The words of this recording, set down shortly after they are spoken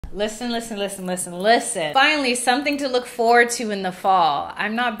Listen, listen, listen, listen, listen. Finally, something to look forward to in the fall.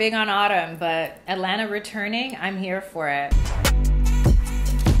 I'm not big on autumn, but Atlanta returning, I'm here for it.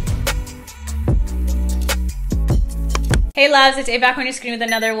 Hey loves, it's A back on your screen with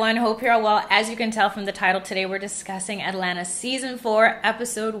another one. Hope you're all well. As you can tell from the title, today we're discussing Atlanta Season 4,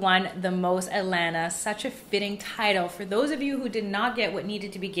 Episode 1, The Most Atlanta. Such a fitting title. For those of you who did not get what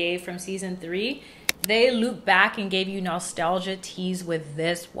needed to be gave from Season 3, they looped back and gave you nostalgia tease with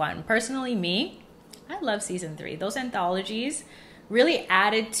this one. Personally, me, I love Season 3. Those anthologies really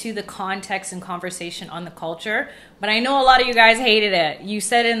added to the context and conversation on the culture. But I know a lot of you guys hated it. You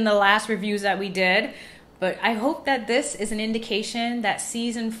said in the last reviews that we did. But I hope that this is an indication that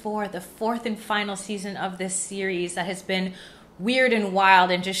Season 4, the fourth and final season of this series that has been weird and wild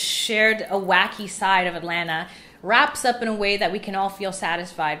and just shared a wacky side of Atlanta, wraps up in a way that we can all feel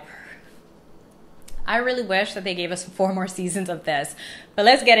satisfied. I really wish that they gave us 4 more seasons of this. But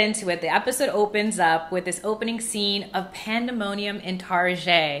let's get into it. The episode opens up with this opening scene of pandemonium in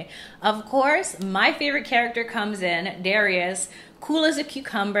Tarjay. Of course, my favorite character comes in, Darius, cool as a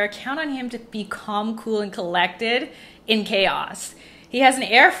cucumber. Count on him to be calm, cool, and collected in chaos. He has an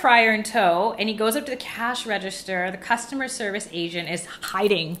air fryer in tow, and he goes up to the cash register. The customer service agent is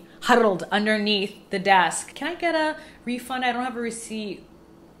huddled underneath the desk. Can I get a refund? I don't have a receipt.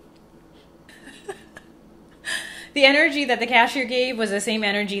 The energy that the cashier gave was the same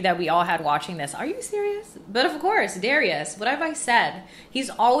energy that we all had watching this. Are you serious? But of course, Darius, what have I said? He's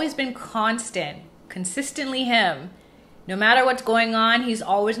always been constant, consistently him. No matter what's going on, he's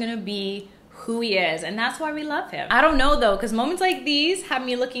always going to be who he is. And that's why we love him. I don't know though, because moments like these have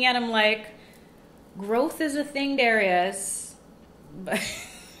me looking at him like, growth is a thing, Darius. But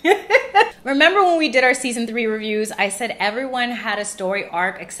remember when we did our Season 3 reviews, I said everyone had a story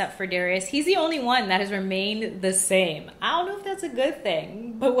arc except for Darius. He's the only one that has remained the same. I don't know if that's a good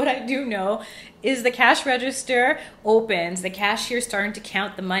thing, but what I do know is the cash register opens, the cashier's starting to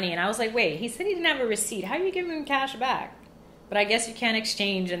count the money, and I was like, wait, he said he didn't have a receipt. How are you giving him cash back? But I guess you can't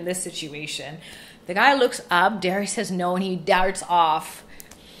exchange in this situation. The guy looks up, Darius says no, and he darts off.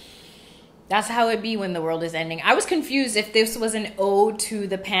 That's how it be when the world is ending. I was confused if this was an ode to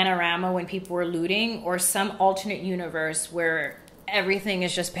the panorama when people were looting or some alternate universe where everything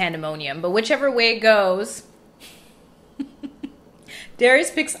is just pandemonium. But whichever way it goes, Darius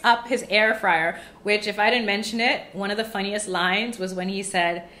picks up his air fryer, which, if I didn't mention it, one of the funniest lines was when he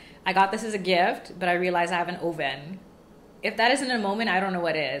said, I got this as a gift, but I realized I have an oven. If that isn't a moment, I don't know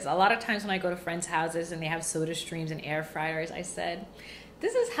what is. A lot of times when I go to friends' houses and they have soda streams and air fryers, I said,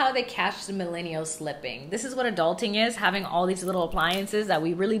 this is how they catch the millennials slipping. This is what adulting is, having all these little appliances that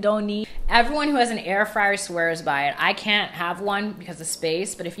we really don't need. Everyone who has an air fryer swears by it. I can't have one because of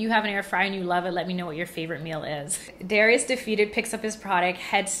space, but if you have an air fryer and you love it, let me know what your favorite meal is. Darius, defeated, picks up his product,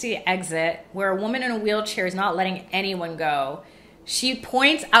 heads to the exit, where a woman in a wheelchair is not letting anyone go. She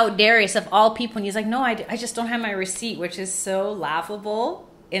points out Darius of all people, and he's like, no, I just don't have my receipt, which is so laughable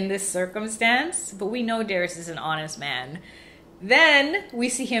in this circumstance. But we know Darius is an honest man. Then we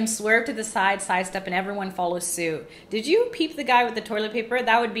see him swerve to the side, sidestep, and everyone follows suit. Did you peep the guy with the toilet paper?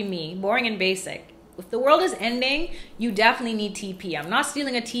 That would be me. Boring and basic. If the world is ending, you definitely need TP. I'm not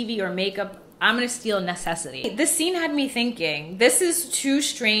stealing a TV or makeup. I'm going to steal necessity. This scene had me thinking, this is too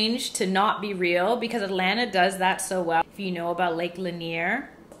strange to not be real because Atlanta does that so well. If you know about Lake Lanier.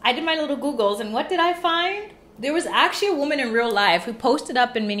 I did my little Googles, and what did I find? There was actually a woman in real life who posted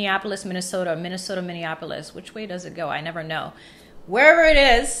up in Minneapolis, Minnesota, Minneapolis. Which way does it go? I never know. Wherever it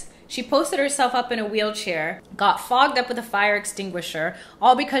is, she posted herself up in a wheelchair, got fogged up with a fire extinguisher,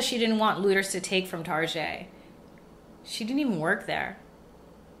 all because she didn't want looters to take from Tarjay. She didn't even work there.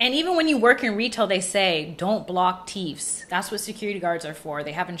 And even when you work in retail, they say, don't block thieves. That's what security guards are for.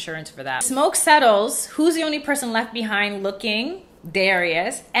 They have insurance for that. Smoke settles. Who's the only person left behind looking?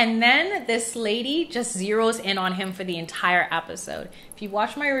 Darius. And then this lady just zeroes in on him for the entire episode. If you've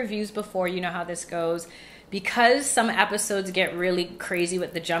watched my reviews before, you know how this goes. Because some episodes get really crazy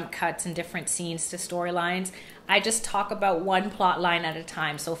with the jump cuts and different scenes to storylines, I just talk about one plot line at a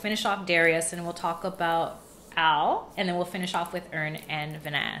time. So finish off Darius and we'll talk about Al, and then we'll finish off with Ern and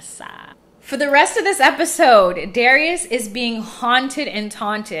Vanessa. For the rest of this episode, Darius is being haunted and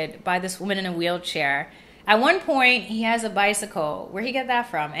taunted by this woman in a wheelchair. At one point, he has a bicycle. Where'd he get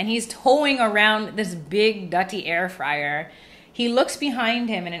that from? And he's towing around this big, dirty air fryer. He looks behind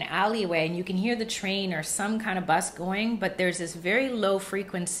him in an alleyway, and you can hear the train or some kind of bus going, but there's this very low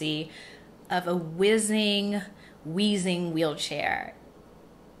frequency of a whizzing, wheezing wheelchair.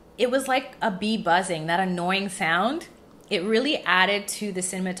 It was like a bee buzzing, that annoying sound. it really added to the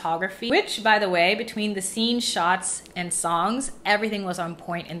cinematography, which, by the way, between the scene shots and songs, everything was on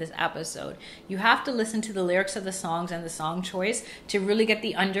point in this episode. You have to listen to the lyrics of the songs and the song choice to really get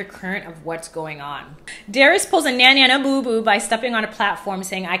the undercurrent of what's going on. Darius pulls a nanny and a boo-boo by stepping on a platform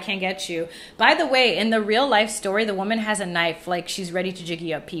saying, "I can't get you." By the way, in the real life story, the woman has a knife, like she's ready to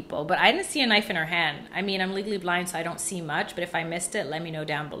jiggy up people, but I didn't see a knife in her hand. I mean, I'm legally blind, so I don't see much, but if I missed it, let me know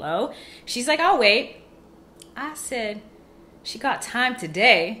down below. She's like, "I'll wait." I said, she got time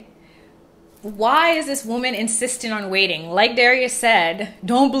today. Why is this woman insistent on waiting? Like Darius said,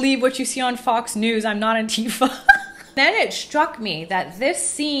 don't believe what you see on Fox News. I'm not Antifa. Then it struck me that this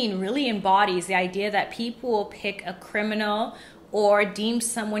scene really embodies the idea that people will pick a criminal or deem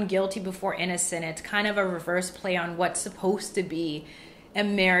someone guilty before innocent. It's kind of a reverse play on what's supposed to be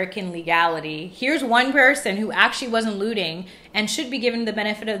American legality. Here's one person who actually wasn't looting and should be given the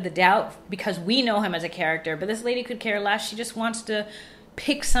benefit of the doubt because we know him as a character, but this lady could care less. She just wants to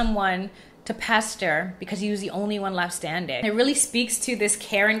pick someone to pester because he was the only one left standing. It really speaks to this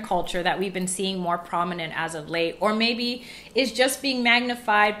Karen culture that we've been seeing more prominent as of late, or maybe is just being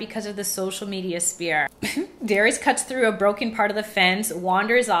magnified because of the social media sphere. Darius cuts through a broken part of the fence,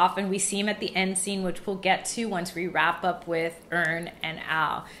 wanders off, and we see him at the end scene, which we'll get to once we wrap up with Ern and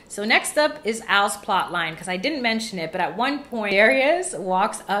Al. So next up is Al's plot line, because I didn't mention it, but at one point Darius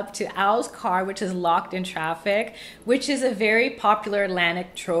walks up to Al's car, which is locked in traffic, which is a very popular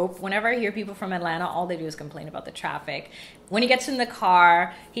Atlantic trope. Whenever I hear people from Atlanta, all they do is complain about the traffic. When he gets in the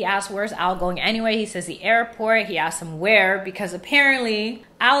car, he asks, "Where's Al going anyway?" He says the airport. He asks him where, because apparently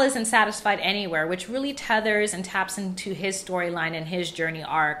Al isn't satisfied anywhere, which really tethers and taps into his storyline and his journey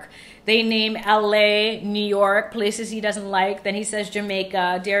arc. They name LA, New York, places he doesn't like. Then he says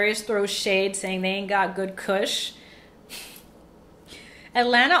Jamaica. Darius throws shade saying they ain't got good kush.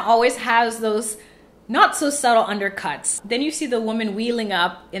 Atlanta always has those not so subtle undercuts. Then you see the woman wheeling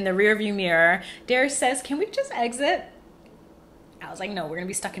up in the rearview mirror. Darius says, "Can we just exit?" I was like, "No, we're gonna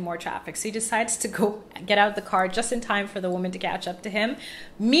be stuck in more traffic." So he decides to go get out of the car just in time for the woman to catch up to him.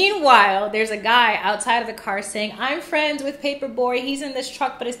 Meanwhile, there's a guy outside of the car saying, "I'm friends with Paperboy. He's in this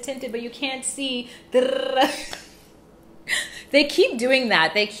truck, but it's tinted, but you can't see." They keep doing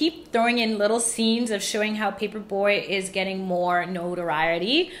that. They keep throwing in little scenes of showing how Paperboy is getting more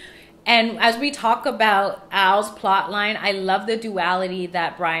notoriety. And as we talk about Al's plotline, I love the duality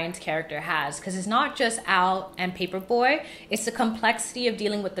that Brian's character has, because it's not just Al and Paperboy, it's the complexity of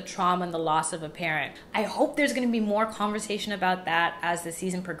dealing with the trauma and the loss of a parent. I hope there's going to be more conversation about that as the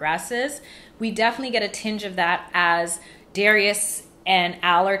season progresses. We definitely get a tinge of that as Darius and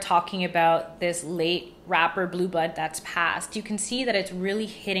Al are talking about this late rapper Blue Blood that's passed. You can see that it's really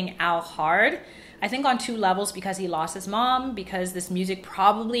hitting Al hard. I think on two levels, because he lost his mom, because this music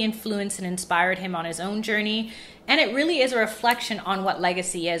probably influenced and inspired him on his own journey. And it really is a reflection on what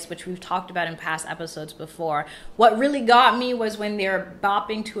legacy is, which we've talked about in past episodes before. What really got me was when they're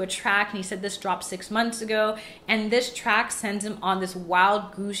bopping to a track, and he said this dropped 6 months ago, and this track sends him on this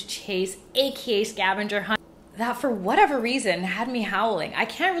wild goose chase, aka scavenger hunt, that for whatever reason had me howling. I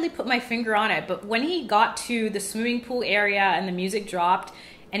can't really put my finger on it, but when he got to the swimming pool area and the music dropped,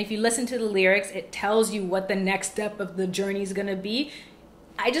 and if you listen to the lyrics, it tells you what the next step of the journey is gonna be.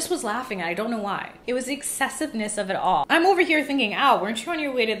 I just was laughing. I don't know why. It was the excessiveness of it all. I'm over here thinking, Al, weren't you on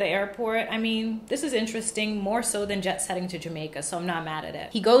your way to the airport? I mean, this is interesting, more so than jet setting to Jamaica, so I'm not mad at it.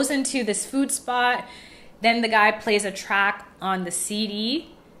 He goes into this food spot. Then the guy plays a track on the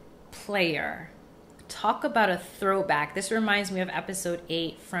CD player. Talk about a throwback. This reminds me of episode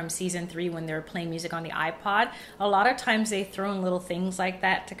 8 from season 3 when they were playing music on the iPod. A lot of times they throw in little things like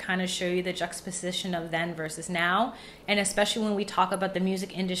that to kind of show you the juxtaposition of then versus now. And especially when we talk about the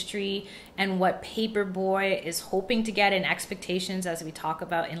music industry and what Paperboy is hoping to get and expectations as we talk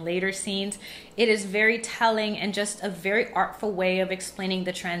about in later scenes. It is very telling and just a very artful way of explaining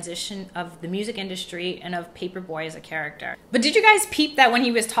the transition of the music industry and of Paperboy as a character. But did you guys peep that when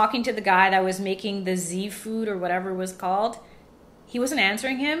he was talking to the guy that was making the Z food or whatever it was called, he wasn't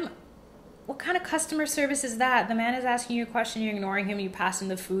answering him? What kind of customer service is that? The man is asking you a question, you're ignoring him, you pass him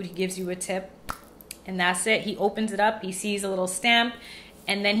the food, he gives you a tip, and that's it. He opens it up, he sees a little stamp,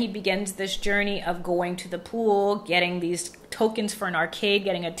 and then he begins this journey of going to the pool, getting these tokens for an arcade,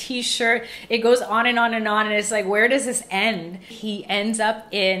 getting a t-shirt. It goes on and on and on, and it's like, where does this end? He ends up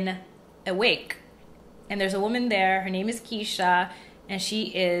in a wake, and there's a woman there, her name is Keisha, and she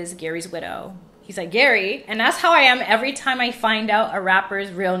is Gary's widow. He's like, Gary, and that's how I am every time I find out a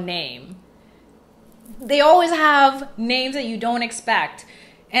rapper's real name. They always have names that you don't expect.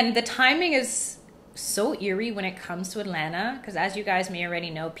 And the timing is so eerie when it comes to Atlanta, because as you guys may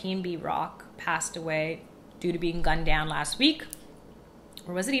already know, P&B Rock passed away due to being gunned down last week.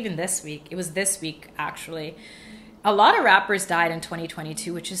 Or was it even this week? It was this week, actually. A lot of rappers died in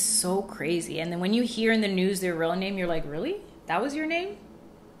 2022, which is so crazy. And then when you hear in the news their real name, you're like, really? That was your name?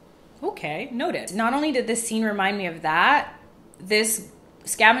 Okay, noted. Not only did this scene remind me of that, this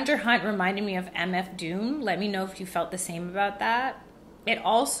scavenger hunt reminded me of MF Doom. Let me know if you felt the same about that. It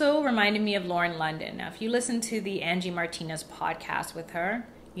also reminded me of Lauren London. Now, if you listen to the Angie Martinez podcast with her,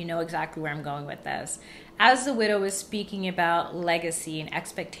 you know exactly where I'm going with this. As the widow is speaking about legacy and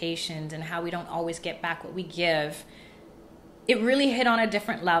expectations and how we don't always get back what we give, it really hit on a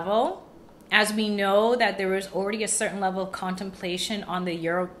different level, as we know that there was already a certain level of contemplation on the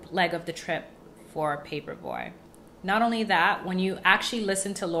Europe leg of the trip for Paperboy. Not only that, when you actually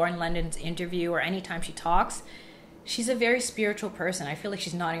listen to Lauren London's interview or anytime she talks, she's a very spiritual person. I feel like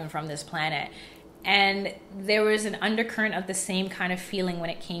she's not even from this planet. And there was an undercurrent of the same kind of feeling when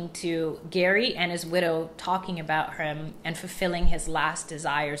it came to Gary and his widow talking about him and fulfilling his last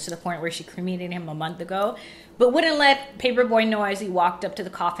desires, to the point where she cremated him a month ago, but wouldn't let Paperboy know as he walked up to the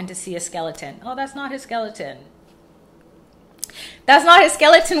coffin to see a skeleton. Oh, that's not his skeleton. That's not his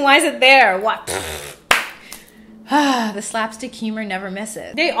skeleton. Why is it there? What? The slapstick humor never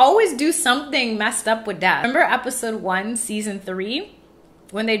misses. They always do something messed up with death. Remember episode 1, season 3?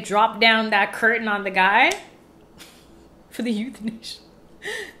 When they dropped down that curtain on the guy for the euthanasia.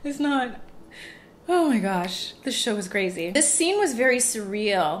 It's not. Oh my gosh. This show is crazy. This scene was very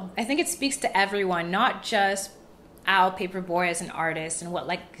surreal. I think it speaks to everyone, not just Al Paperboy as an artist and what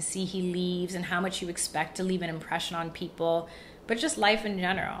legacy he leaves and how much you expect to leave an impression on people, but just life in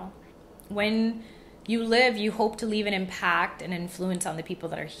general. When you live, you hope to leave an impact and influence on the people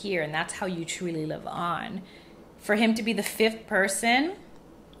that are here, and that's how you truly live on. For him to be the 5th person,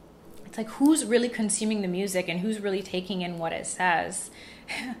 it's like, who's really consuming the music and who's really taking in what it says?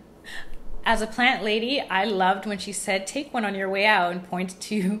 As a plant lady, I loved when she said, take one on your way out, and pointed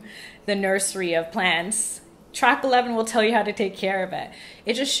to the nursery of plants. Track 11 will tell you how to take care of it.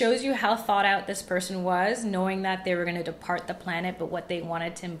 It just shows you how thought out this person was, knowing that they were going to depart the planet, but what they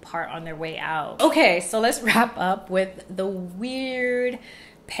wanted to impart on their way out. Okay, so let's wrap up with the weird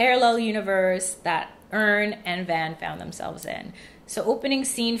parallel universe that Ern and Van found themselves in. So opening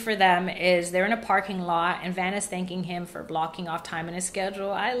scene for them is they're in a parking lot and Van is thanking him for blocking off time in his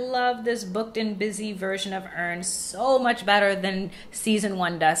schedule. I love this booked and busy version of Ern so much better than season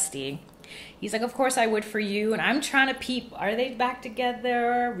 1 Dusty. He's like, of course I would for you. And I'm trying to peep, are they back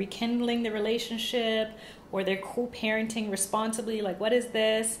together, rekindling the relationship, or they're co-parenting responsibly? Like, what is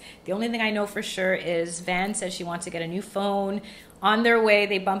this? The only thing I know for sure is Van says she wants to get a new phone. On their way,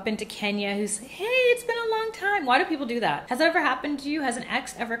 they bump into Kenya, who's, hey, it's been a long time. Why do people do that? Has that ever happened to you? Has an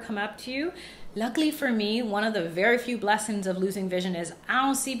ex ever come up to you? Luckily for me, one of the very few blessings of losing vision is I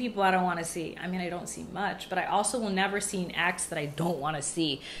don't see people I don't want to see. I mean, I don't see much, but I also will never see an ex that I don't want to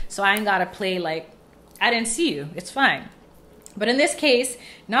see. So I ain't got to play like, I didn't see you. It's fine. But in this case,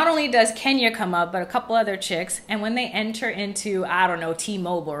 not only does Kenya come up, but a couple other chicks. And when they enter into, I don't know,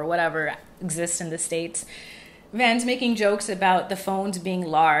 T-Mobile or whatever exists in the States, Van's making jokes about the phones being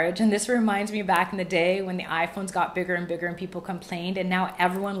large. And this reminds me back in the day when the iPhones got bigger and bigger and people complained. And now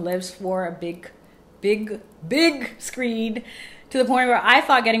everyone lives for a big screen, to the point where I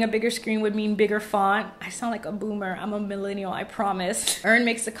thought getting a bigger screen would mean bigger font. I sound like a boomer. I'm a millennial, I promise. Ern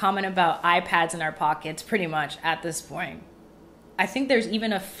makes a comment about iPads in our pockets pretty much at this point. I think there's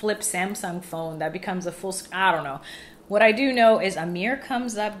even a flip Samsung phone that becomes a full screen. I don't know. What I do know is Amir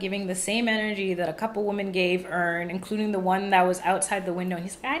comes up giving the same energy that a couple women gave Ern, including the one that was outside the window. And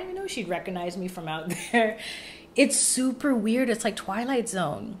he's like, I didn't even know she'd recognize me from out there. It's super weird. It's like Twilight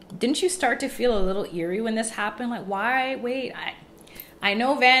Zone. Didn't you start to feel a little eerie when this happened? Like, why? Wait, I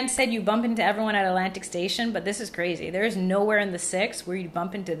know Van said you bump into everyone at Atlantic Station, but this is crazy. There is nowhere in the 6 where you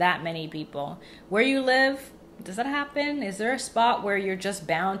bump into that many people. Where you live, does that happen? Is there a spot where you're just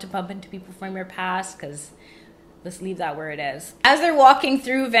bound to bump into people from your past? Because let's leave that where it is. As they're walking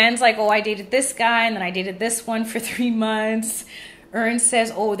through, Van's like, oh, I dated this guy, and then I dated this one for 3 months. Ern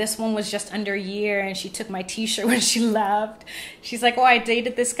says, oh, this one was just under a year, and she took my t-shirt when she left. She's like, oh, I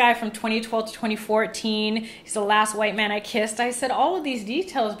dated this guy from 2012 to 2014. He's the last white man I kissed. I said all of these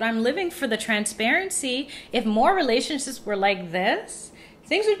details, but I'm living for the transparency. If more relationships were like this,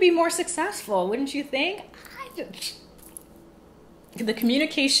 things would be more successful, wouldn't you think? The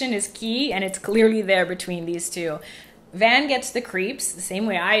communication is key, and it's clearly there between these two. Van gets the creeps the same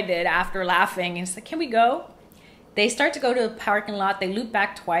way I did after laughing, and he's like, can we go? They start to go to the parking lot. They loop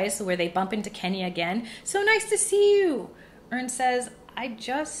back twice where they bump into Kenya again. So nice to see you. Ern says, I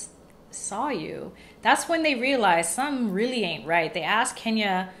just saw you. That's when they realize something really ain't right. They ask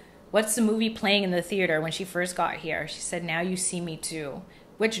Kenya what's the movie playing in the theater when she first got here? She said, Now You See Me Too,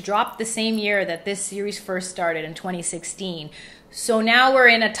 which dropped the same year that this series first started in 2016. So now we're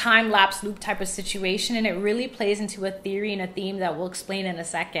in a time-lapse loop type of situation, and it really plays into a theory and a theme that we'll explain in a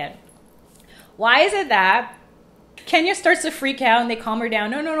second. Why is it that Kenya starts to freak out and they calm her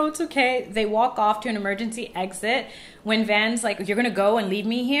down? No, it's okay. They walk off to an emergency exit when Van's like, you're going to go and leave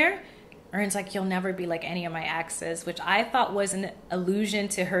me here? Ern's like, you'll never be like any of my exes, which I thought was an allusion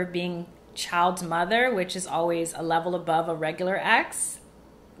to her being child's mother, which is always a level above a regular ex.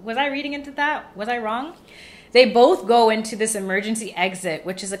 Was I reading into that? Was I wrong? They both go into this emergency exit,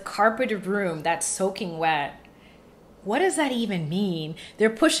 which is a carpeted room that's soaking wet. What does that even mean? They're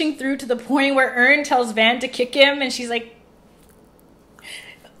pushing through to the point where Ern tells Van to kick him, and she's like...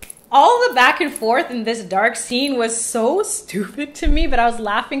 All the back and forth in this dark scene was so stupid to me, but I was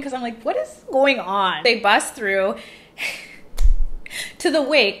laughing because I'm like, what is going on? They bust through to the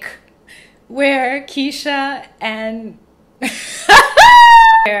wake where Keisha and...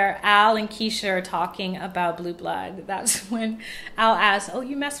 where Al and Keisha are talking about Blue Blood. That's when Al asks, oh,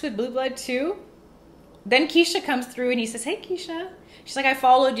 you mess with Blue Blood too? Then Keisha comes through and he says, hey, Keisha. She's like, I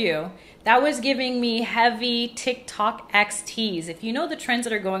followed you. That was giving me heavy TikTok X tease. If you know the trends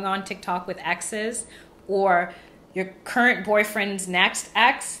that are going on TikTok with exes or your current boyfriend's next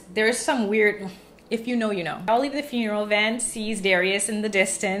ex, there's some weird, if you know, you know. I'll leave the funeral. Van sees Darius in the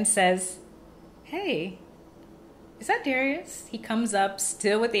distance, says, hey, is that Darius? He comes up,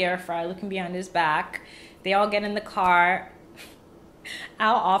 still with the air fryer, looking behind his back. They all get in the car.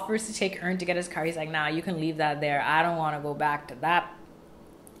 Al offers to take Ern to get his car. He's like, nah, you can leave that there. I don't want to go back to that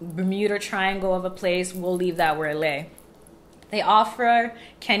Bermuda Triangle of a place. We'll leave that where it lay. They offer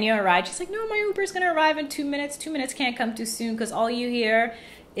Kenya a ride. She's like, no, my Uber's going to arrive in 2 minutes. 2 minutes can't come too soon because all you hear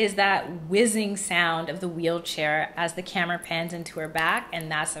is that whizzing sound of the wheelchair as the camera pans into her back,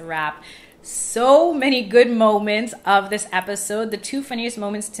 and that's a wrap. So many good moments of this episode. The two funniest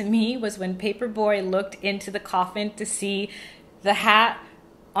moments to me was when Paperboy looked into the coffin to see the hat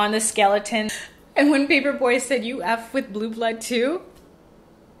on the skeleton. And when Paperboy said, you F with Blue Blood too?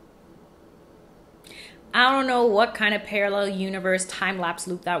 I don't know what kind of parallel universe time-lapse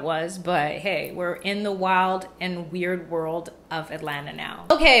loop that was, but hey, we're in the wild and weird world of Atlanta now.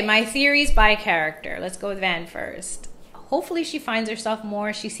 Okay, my theories by character. Let's go with Van first. Hopefully she finds herself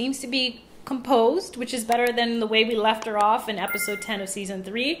more. She seems to be composed, which is better than the way we left her off in episode 10 of season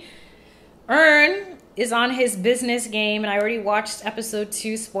 3. Ern is on his business game, and I already watched episode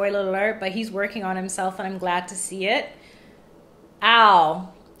 2, spoiler alert, but he's working on himself and I'm glad to see it.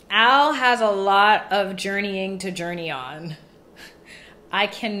 Al has a lot of journeying to journey on. I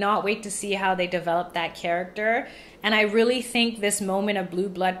cannot wait to see how they develop that character. And I really think this moment of Blue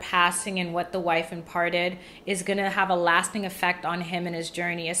Blood passing and what the wife imparted is going to have a lasting effect on him and his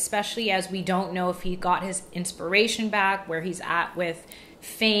journey, especially as we don't know if he got his inspiration back, where he's at with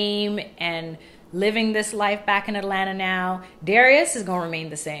fame and living this life back in Atlanta now. Darius is going to remain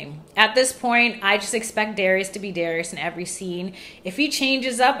the same. At this point, I just expect Darius to be Darius in every scene. If he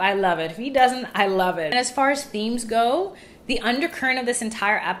changes up, I love it. If he doesn't, I love it. And as far as themes go, the undercurrent of this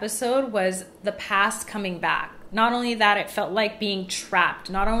entire episode was the past coming back. Not only that, it felt like being trapped.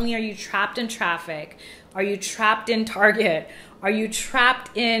 Not only are you trapped in traffic, are you trapped in Target, are you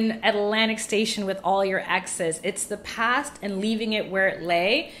trapped in Atlantic Station with all your exes? It's the past and leaving it where it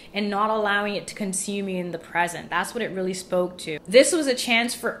lay and not allowing it to consume you in the present. That's what it really spoke to. This was a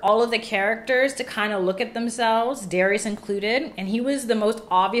chance for all of the characters to kind of look at themselves, Darius included, and he was the most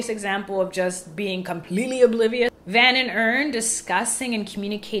obvious example of just being completely oblivious. Van and Ern discussing and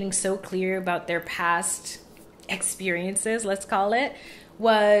communicating so clear about their past experiences, let's call it,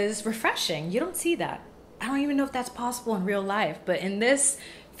 was refreshing. You don't see that. I don't even know if that's possible in real life, but in this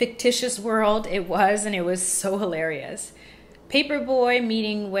fictitious world, it was, and it was so hilarious. Paperboy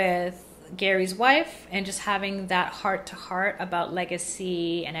meeting with Gary's wife and just having that heart-to-heart about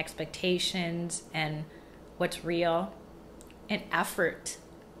legacy and expectations and what's real and effort.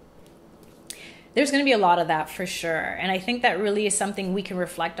 There's going to be a lot of that for sure. And I think that really is something we can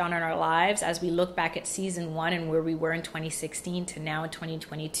reflect on in our lives as we look back at season 1 and where we were in 2016 to now in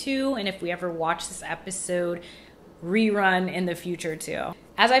 2022. And if we ever watch this episode rerun in the future too.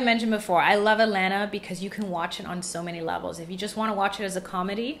 As I mentioned before, I love Atlanta because you can watch it on so many levels. If you just want to watch it as a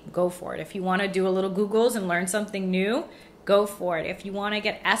comedy, go for it. If you want to do a little Googles and learn something new, go for it. If you want to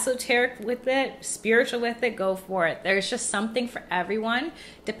get esoteric with it, spiritual with it, go for it. There's just something for everyone,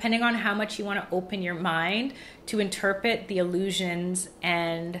 depending on how much you want to open your mind to interpret the illusions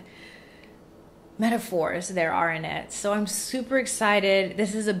and metaphors there are in it. So I'm super excited.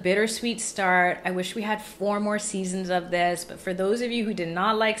 This is a bittersweet start. I wish we had 4 more seasons of this, but for those of you who did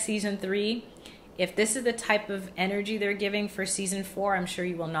not like season 3, if this is the type of energy they're giving for season 4, I'm sure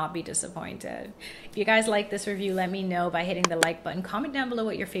you will not be disappointed. If you guys like this review, let me know by hitting the like button. Comment down below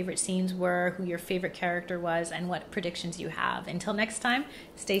what your favorite scenes were, who your favorite character was, and what predictions you have. Until next time,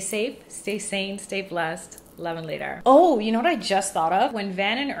 stay safe, stay sane, stay blessed. Love and later. Oh, you know what I just thought of? When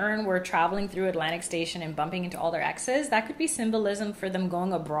Van and Ern were traveling through Atlantic Station and bumping into all their exes, that could be symbolism for them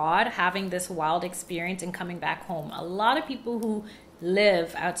going abroad, having this wild experience and coming back home. A lot of people who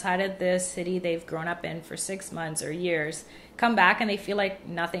live outside of the city they've grown up in for 6 months or years come back and they feel like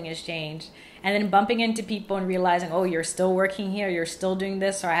nothing has changed. And then bumping into people and realizing, oh, you're still working here, you're still doing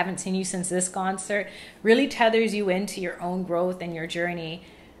this, or I haven't seen you since this concert, really tethers you into your own growth and your journey.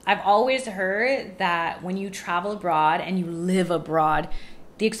 I've always heard that when you travel abroad and you live abroad,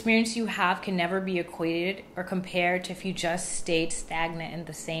 the experience you have can never be equated or compared to if you just stayed stagnant in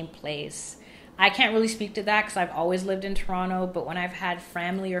the same place. I can't really speak to that because I've always lived in Toronto, but when I've had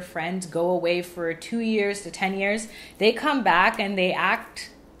family or friends go away for 2 years to 10 years, they come back and they act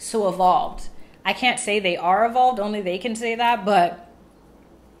so evolved. I can't say they are evolved, only they can say that, but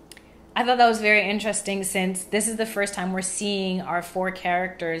I thought that was very interesting since this is the first time we're seeing our 4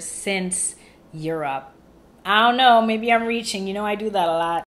 characters since Europe. I don't know, maybe I'm reaching, you know I do that a lot.